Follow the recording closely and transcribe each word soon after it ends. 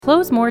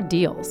Close more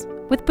deals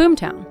with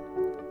Boomtown.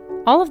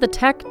 All of the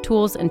tech,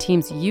 tools, and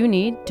teams you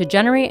need to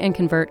generate and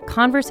convert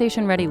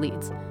conversation-ready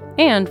leads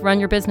and run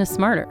your business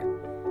smarter.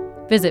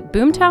 Visit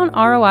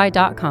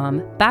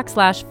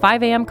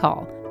boomtownroi.com/5am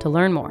call to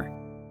learn more.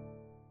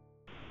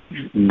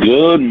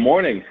 Good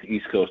morning,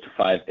 East Coast to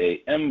 5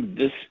 a.m.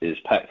 This is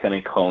Pat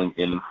Kenny calling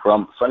in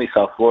from sunny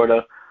South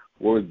Florida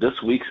for this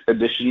week's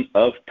edition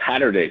of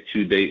Tatterday.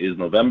 Today is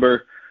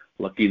November,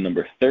 lucky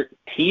number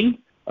 13.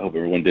 I hope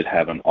everyone did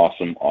have an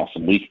awesome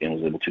week and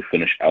was able to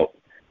finish out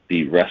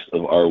the rest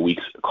of our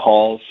week's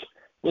calls,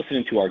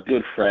 listening to our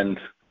good friend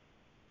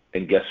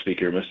and guest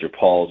speaker, Mr.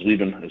 Paul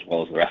Zwieben, as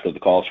well as the rest of the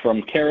calls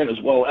from Karen, as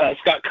well as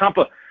Scott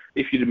Compa.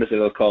 If you did miss any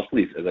of those calls,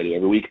 please, as I do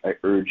every week, I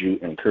urge you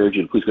and encourage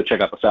you to please go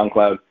check out the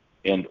SoundCloud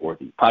and or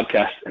the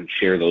podcast and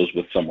share those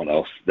with someone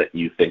else that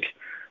you think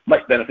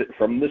might benefit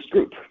from this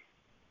group.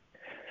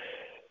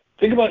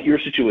 Think about your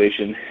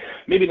situation,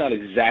 maybe not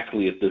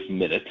exactly at this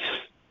minute,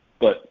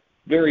 but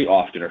very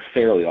often or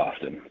fairly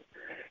often.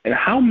 And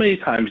how many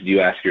times do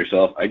you ask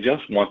yourself, I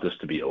just want this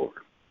to be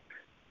over?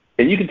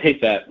 And you can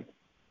take that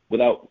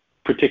without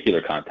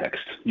particular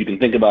context. You can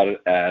think about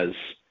it as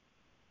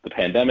the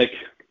pandemic,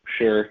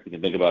 sure. You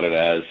can think about it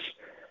as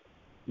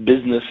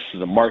business,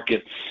 the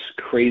markets,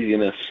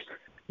 craziness.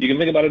 You can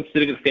think about it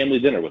sitting at family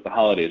dinner with the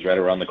holidays right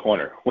around the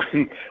corner.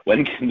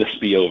 When can this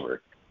be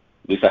over?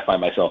 At least I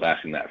find myself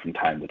asking that from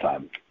time to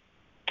time.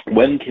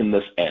 When can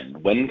this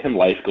end? When can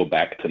life go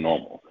back to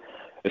normal?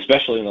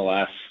 Especially in the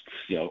last,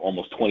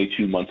 almost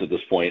 22 months at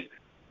this point.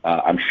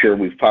 I'm sure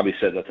we've probably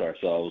said that to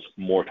ourselves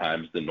more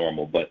times than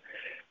normal, but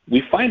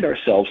we find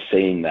ourselves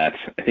saying that,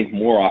 I think,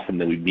 more often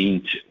than we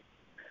mean to.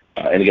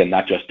 And again,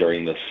 not just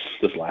during this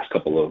last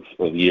couple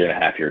of year and a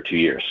half, 2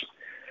 years.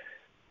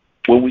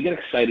 When we get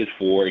excited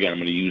for, again, I'm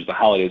going to use the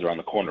holidays around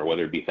the corner,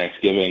 whether it be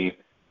Thanksgiving,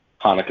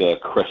 Hanukkah,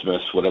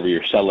 Christmas, whatever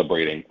you're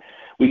celebrating,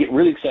 we get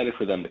really excited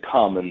for them to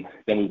come, and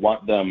then we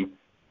want them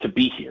to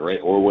be here,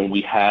 right? Or when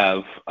we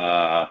have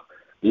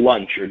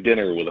lunch or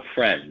dinner with a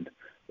friend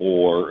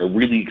or a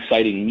really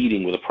exciting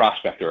meeting with a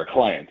prospect or a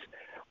client,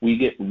 we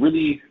get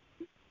really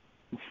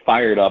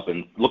fired up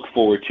and look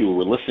forward to, or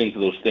we're listening to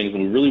those things,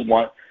 and we really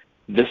want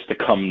this to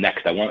come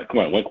next. Come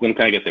on, when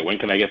can I get there? When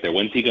can I get there?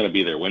 When's he going to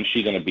be there? When's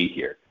she going to be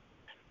here?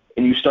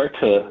 And you start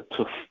to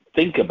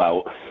think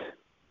about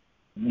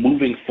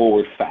moving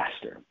forward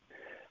faster.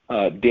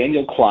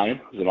 Daniel Klein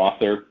is an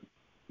author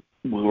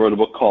who wrote a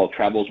book called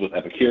Travels with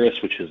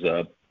Epicurus, which is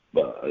a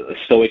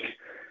Stoic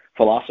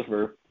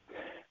philosopher,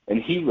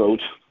 and he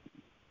wrote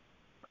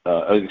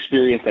an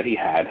experience that he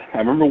had. I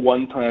remember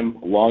one time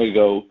long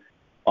ago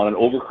on an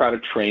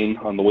overcrowded train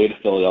on the way to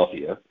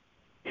Philadelphia,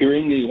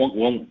 hearing a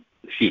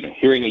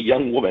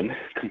young woman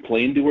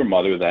complain to her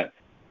mother that,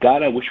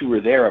 God, I wish we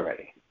were there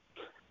already.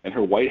 And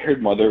her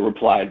white-haired mother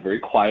replied very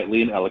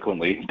quietly and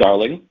eloquently,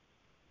 darling,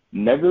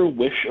 never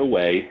wish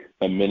away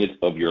a minute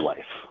of your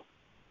life.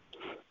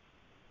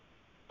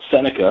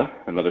 Seneca,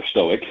 another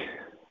Stoic,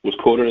 was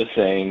quoted as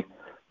saying,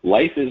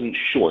 life isn't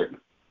short,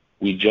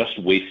 we just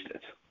waste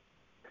it.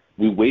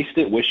 We waste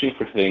it wishing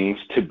for things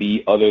to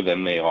be other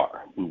than they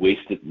are. We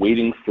waste it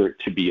waiting for it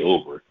to be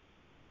over.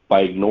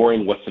 By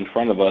ignoring what's in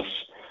front of us,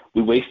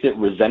 we waste it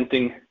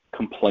resenting,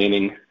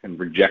 complaining, and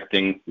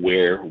rejecting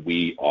where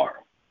we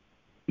are.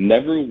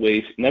 Never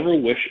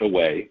wish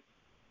away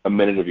a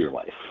minute of your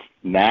life.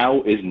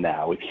 Now is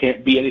now. It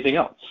can't be anything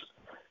else.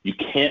 You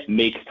can't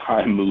make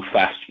time move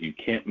faster. You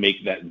can't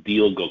make that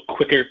deal go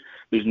quicker.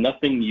 There's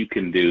nothing you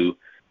can do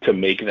to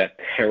make that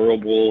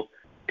terrible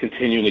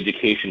continuing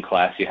education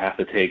class you have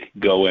to take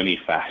go any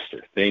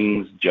faster.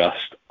 Things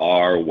just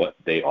are what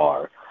they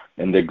are,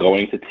 and they're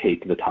going to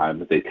take the time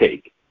that they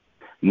take.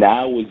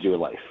 Now is your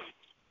life.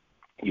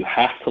 You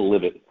have to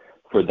live it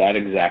for that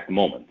exact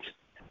moment.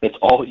 That's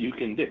all you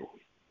can do.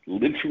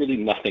 Literally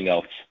nothing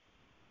else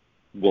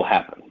will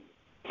happen.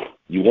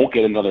 You won't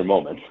get another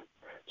moment.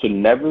 So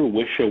never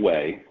wish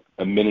away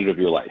a minute of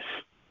your life.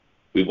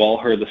 We've all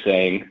heard the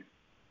saying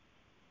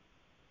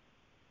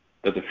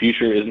that the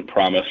future isn't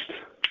promised,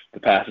 the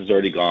past is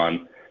already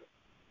gone,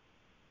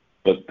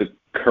 but the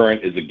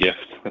current is a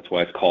gift. That's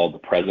why it's called the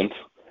present.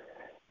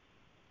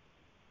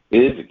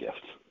 It is a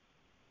gift.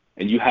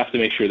 And you have to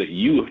make sure that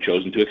you have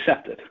chosen to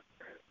accept it.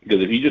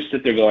 Because if you just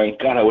sit there going,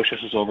 God, I wish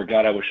this was over,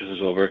 God, I wish this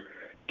was over,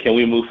 can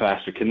we move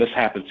faster? Can this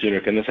happen sooner?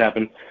 Can this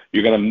happen?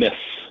 You're going to miss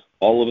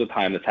all of the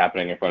time that's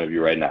happening in front of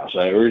you right now. So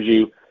I urge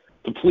you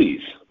to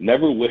please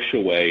never wish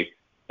away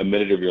a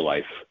minute of your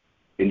life.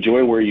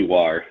 Enjoy where you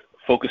are.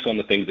 Focus on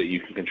the things that you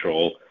can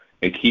control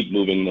and keep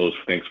moving those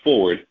things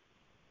forward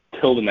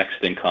till the next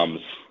thing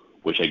comes,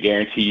 which I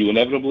guarantee you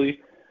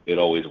inevitably, it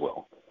always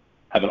will.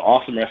 Have an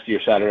awesome rest of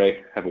your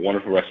Saturday. Have a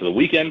wonderful rest of the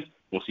weekend.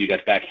 We'll see you guys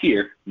back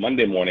here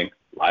Monday morning,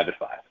 live at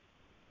 5.